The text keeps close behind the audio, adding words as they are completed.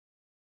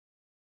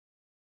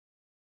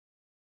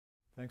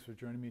Thanks for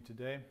joining me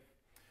today.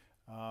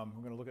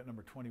 We're going to look at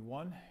number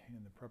 21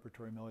 in the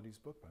Preparatory Melodies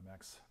book by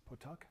Max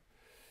Pottag.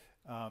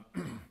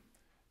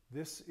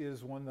 This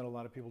is one that a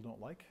lot of people don't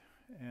like,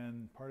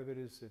 and part of it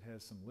is it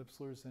has some lip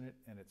slurs in it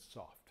and it's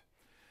soft.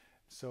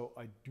 So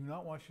I do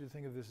not want you to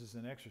think of this as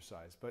an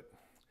exercise, but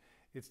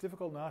it's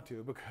difficult not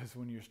to, because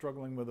when you're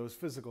struggling with those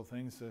physical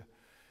things,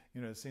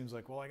 it seems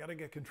like, well, I got to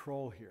get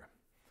control here.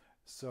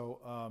 So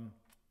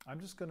I'm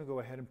just going to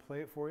go ahead and play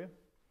it for you,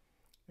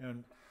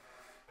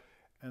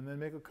 and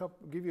then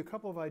give you a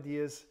couple of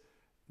ideas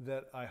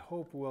that I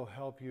hope will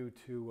help you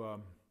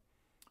to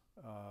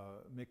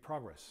make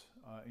progress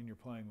in your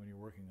playing when you're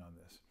working on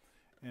this.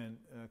 And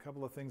a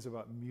couple of things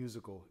about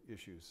musical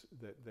issues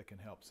that can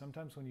help.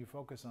 Sometimes when you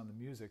focus on the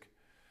music,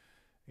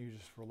 you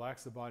just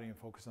relax the body and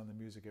focus on the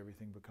music,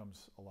 everything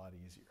becomes a lot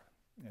easier,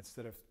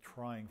 instead of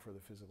trying for the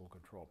physical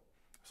control.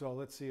 So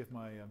let's see if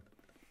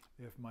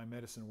my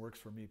medicine works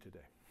for me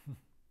today.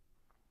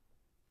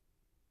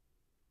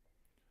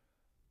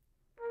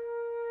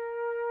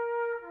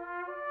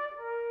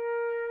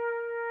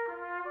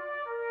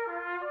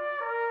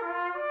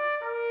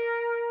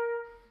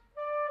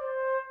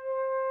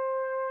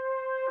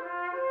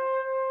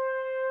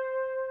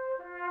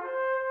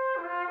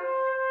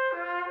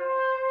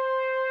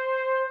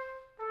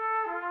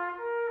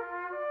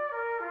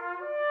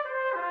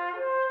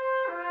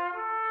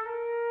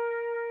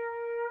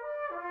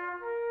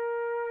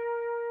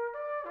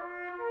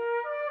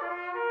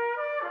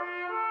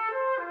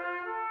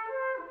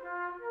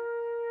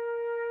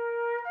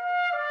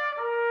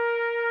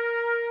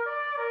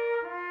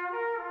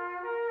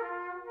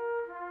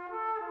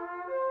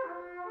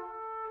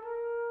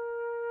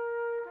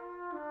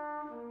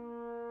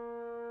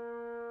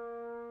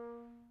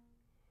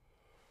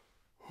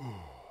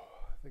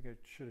 I think I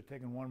should have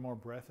taken one more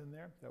breath in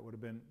there. That would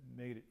have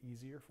made it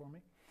easier for me.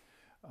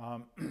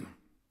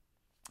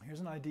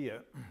 Here's an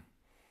idea.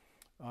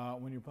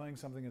 When you're playing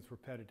something that's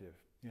repetitive,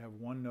 you have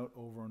one note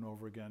over and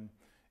over again.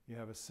 You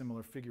have a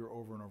similar figure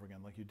over and over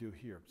again, like you do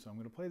here. So I'm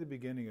going to play the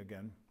beginning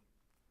again.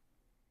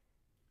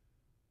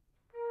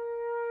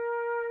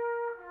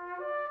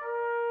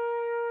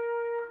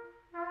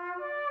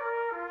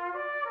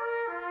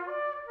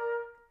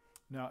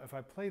 Now, if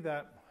I play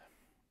that,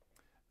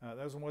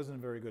 that wasn't a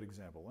very good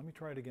example. Let me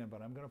try it again,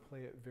 but I'm going to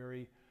play it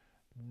very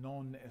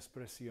non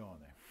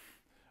espressione,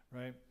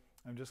 right?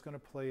 I'm just going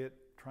to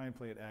try and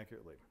play it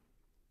accurately.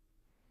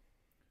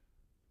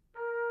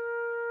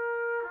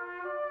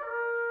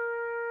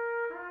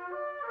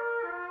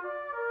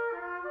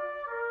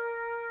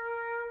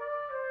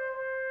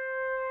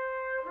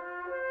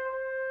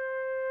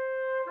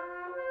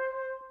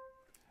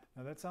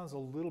 Now that sounds a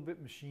little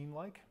bit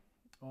machine-like,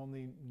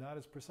 only not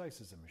as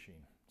precise as a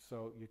machine.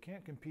 So you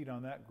can't compete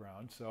on that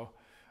ground. So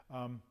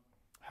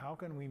how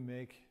can we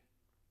make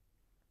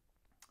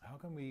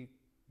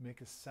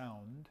a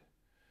sound,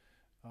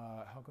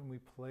 how can we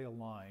play a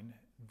line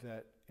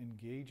that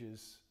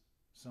engages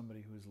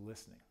somebody who's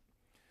listening?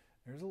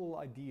 There's a little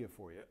idea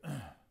for you,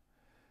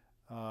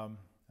 and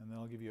then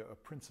I'll give you a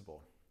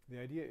principle. The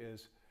idea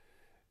is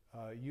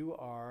you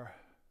are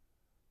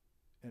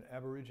an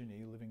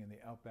Aborigine living in the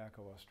outback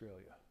of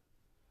Australia.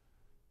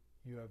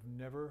 You have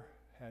never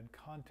had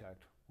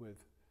contact with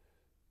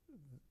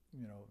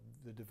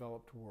the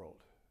developed world.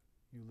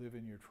 You live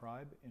in your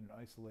tribe in an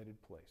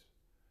isolated place.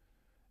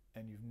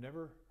 And you've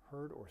never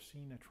heard or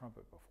seen a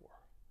trumpet before.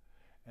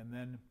 And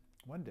then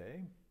one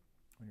day,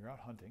 when you're out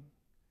hunting,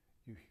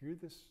 you hear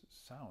this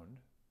sound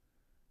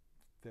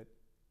that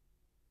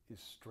is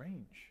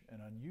strange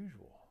and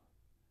unusual.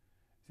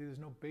 See, there's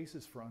no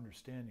basis for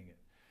understanding it.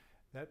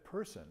 That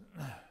person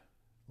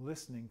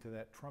listening to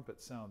that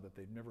trumpet sound that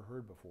they've never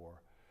heard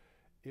before,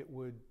 it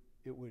would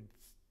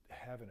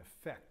have an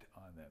effect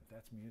on them.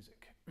 That's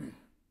music. It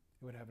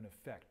would have an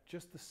effect,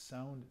 just the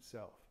sound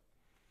itself.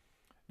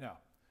 Now,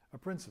 a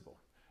principle.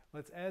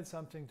 Let's add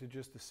something to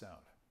just the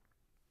sound,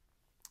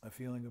 a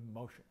feeling of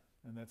motion,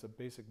 and that's a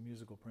basic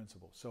musical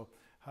principle. So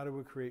how do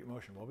we create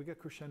motion? Well, we got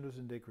crescendos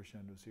and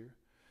decrescendos here,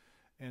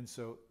 and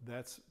so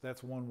that's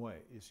one way,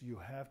 is you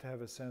have to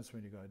have a sense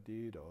when you go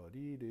dee da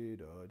dee dee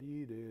da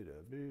dee dee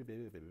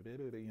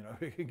da,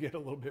 it can get a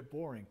little bit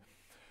boring.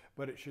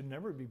 But it should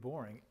never be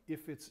boring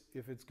if it's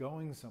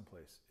going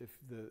someplace. If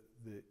the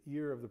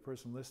ear of the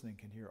person listening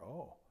can hear,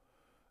 oh,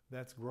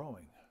 that's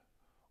growing,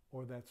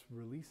 or that's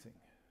releasing,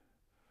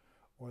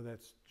 or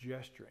that's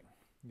gesturing.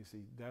 You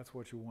see, that's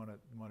what you want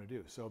to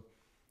do. So,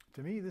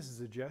 to me, this is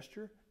a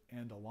gesture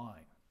and a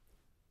line.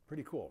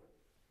 Pretty cool.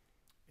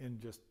 In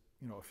just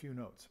a few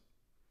notes.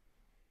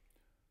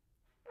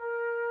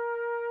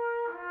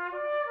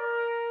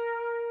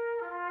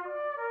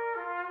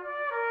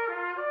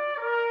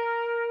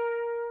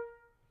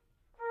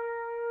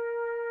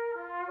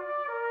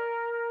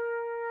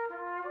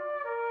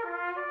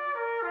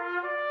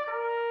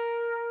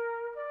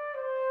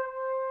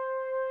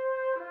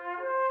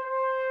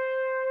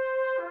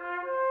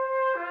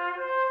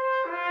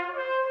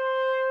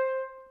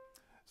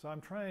 So I'm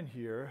trying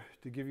here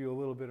to give you a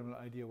little bit of an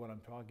idea what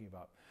I'm talking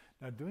about.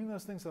 Now, doing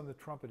those things on the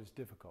trumpet is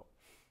difficult.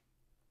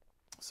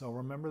 So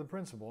remember the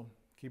principle,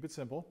 keep it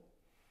simple.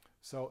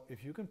 So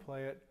if you can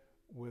play it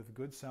with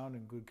good sound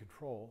and good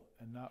control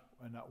and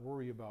not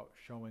worry about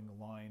showing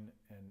line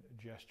and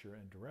gesture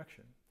and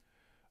direction,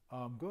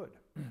 good.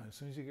 As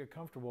soon as you get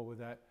comfortable with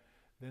that,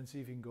 then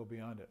see if you can go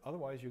beyond it.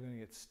 Otherwise, you're going to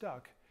get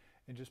stuck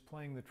in just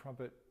playing the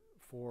trumpet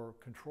for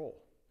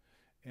control.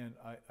 And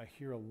I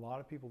hear a lot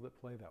of people that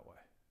play that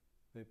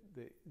way.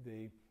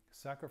 They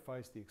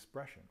sacrifice the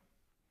expression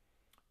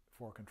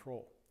for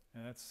control.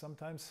 And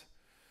sometimes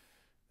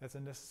that's a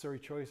necessary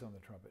choice on the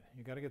trumpet.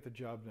 You got to get the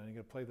job done. You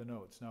got to play the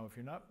notes. Now, if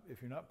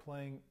you're not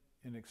playing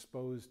an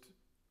exposed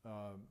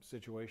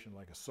situation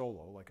like a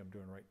solo, like I'm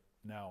doing right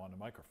now on a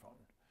microphone,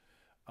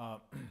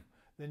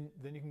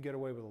 then you can get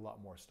away with a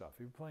lot more stuff. If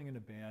you're playing in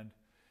a band,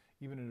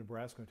 even in a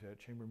brass quintet,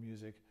 chamber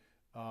music,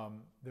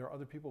 there are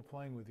other people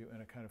playing with you,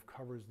 and it kind of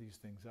covers these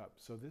things up.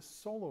 So this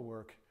solo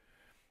work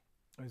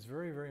is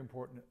very, very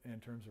important in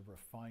terms of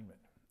refinement.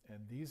 And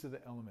these are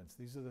the elements.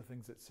 These are the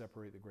things that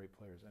separate the great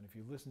players. And if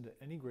you listen to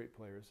any great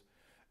players,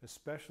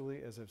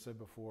 especially, as I've said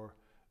before,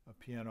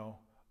 piano,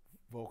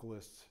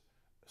 vocalists,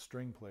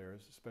 string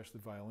players, especially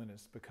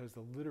violinists, because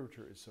the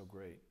literature is so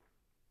great,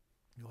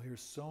 you'll hear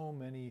so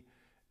many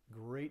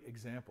great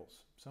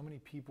examples, so many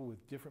people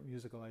with different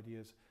musical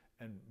ideas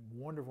and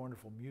wonderful,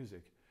 wonderful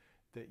music,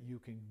 that you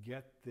can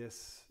get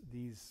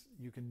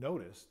you can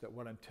notice that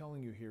what I'm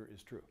telling you here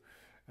is true.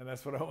 And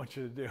that's what I want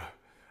you to do.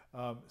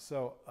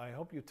 So I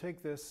hope you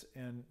take this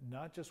and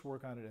not just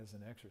work on it as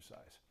an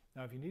exercise.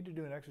 Now, if you need to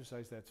do an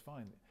exercise, that's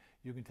fine.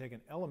 You can take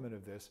an element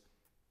of this.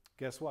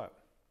 Guess what?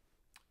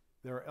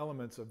 There are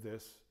elements of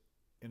this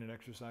in an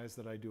exercise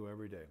that I do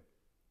every day.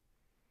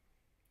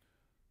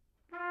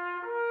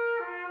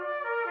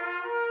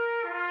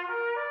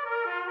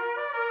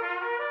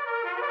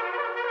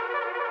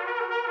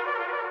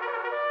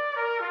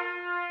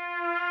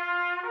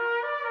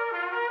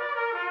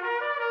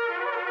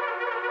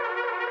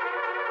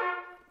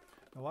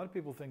 A lot of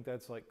people think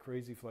that's like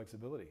crazy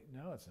flexibility.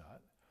 No, it's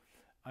not.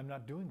 I'm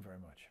not doing very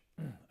much.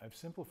 I've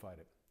simplified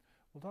it.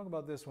 We'll talk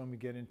about this when we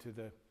get into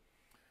the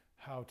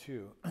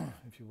how-to,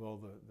 if you will,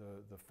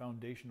 the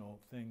foundational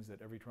things that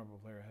every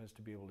trumpet player has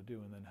to be able to do,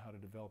 and then how to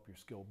develop your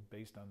skill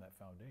based on that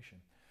foundation.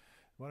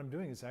 What I'm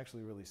doing is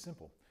actually really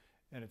simple,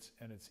 and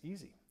it's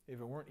easy. If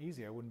it weren't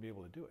easy, I wouldn't be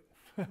able to do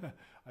it.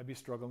 I'd be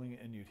struggling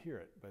and you'd hear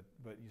it,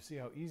 but you see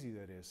how easy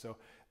that is. So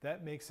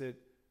that makes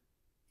it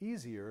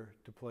easier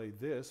to play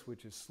this,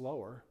 which is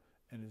slower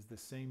and is the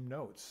same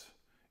notes,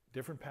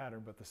 different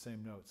pattern, but the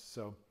same notes.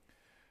 So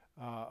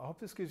I hope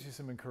this gives you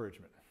some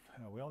encouragement.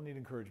 We all need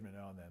encouragement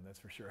now and then, that's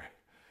for sure.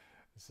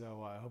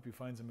 So I hope you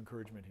find some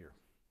encouragement here.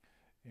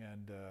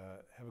 And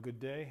have a good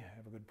day,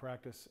 have a good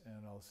practice,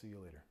 and I'll see you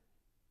later.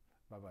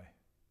 Bye-bye.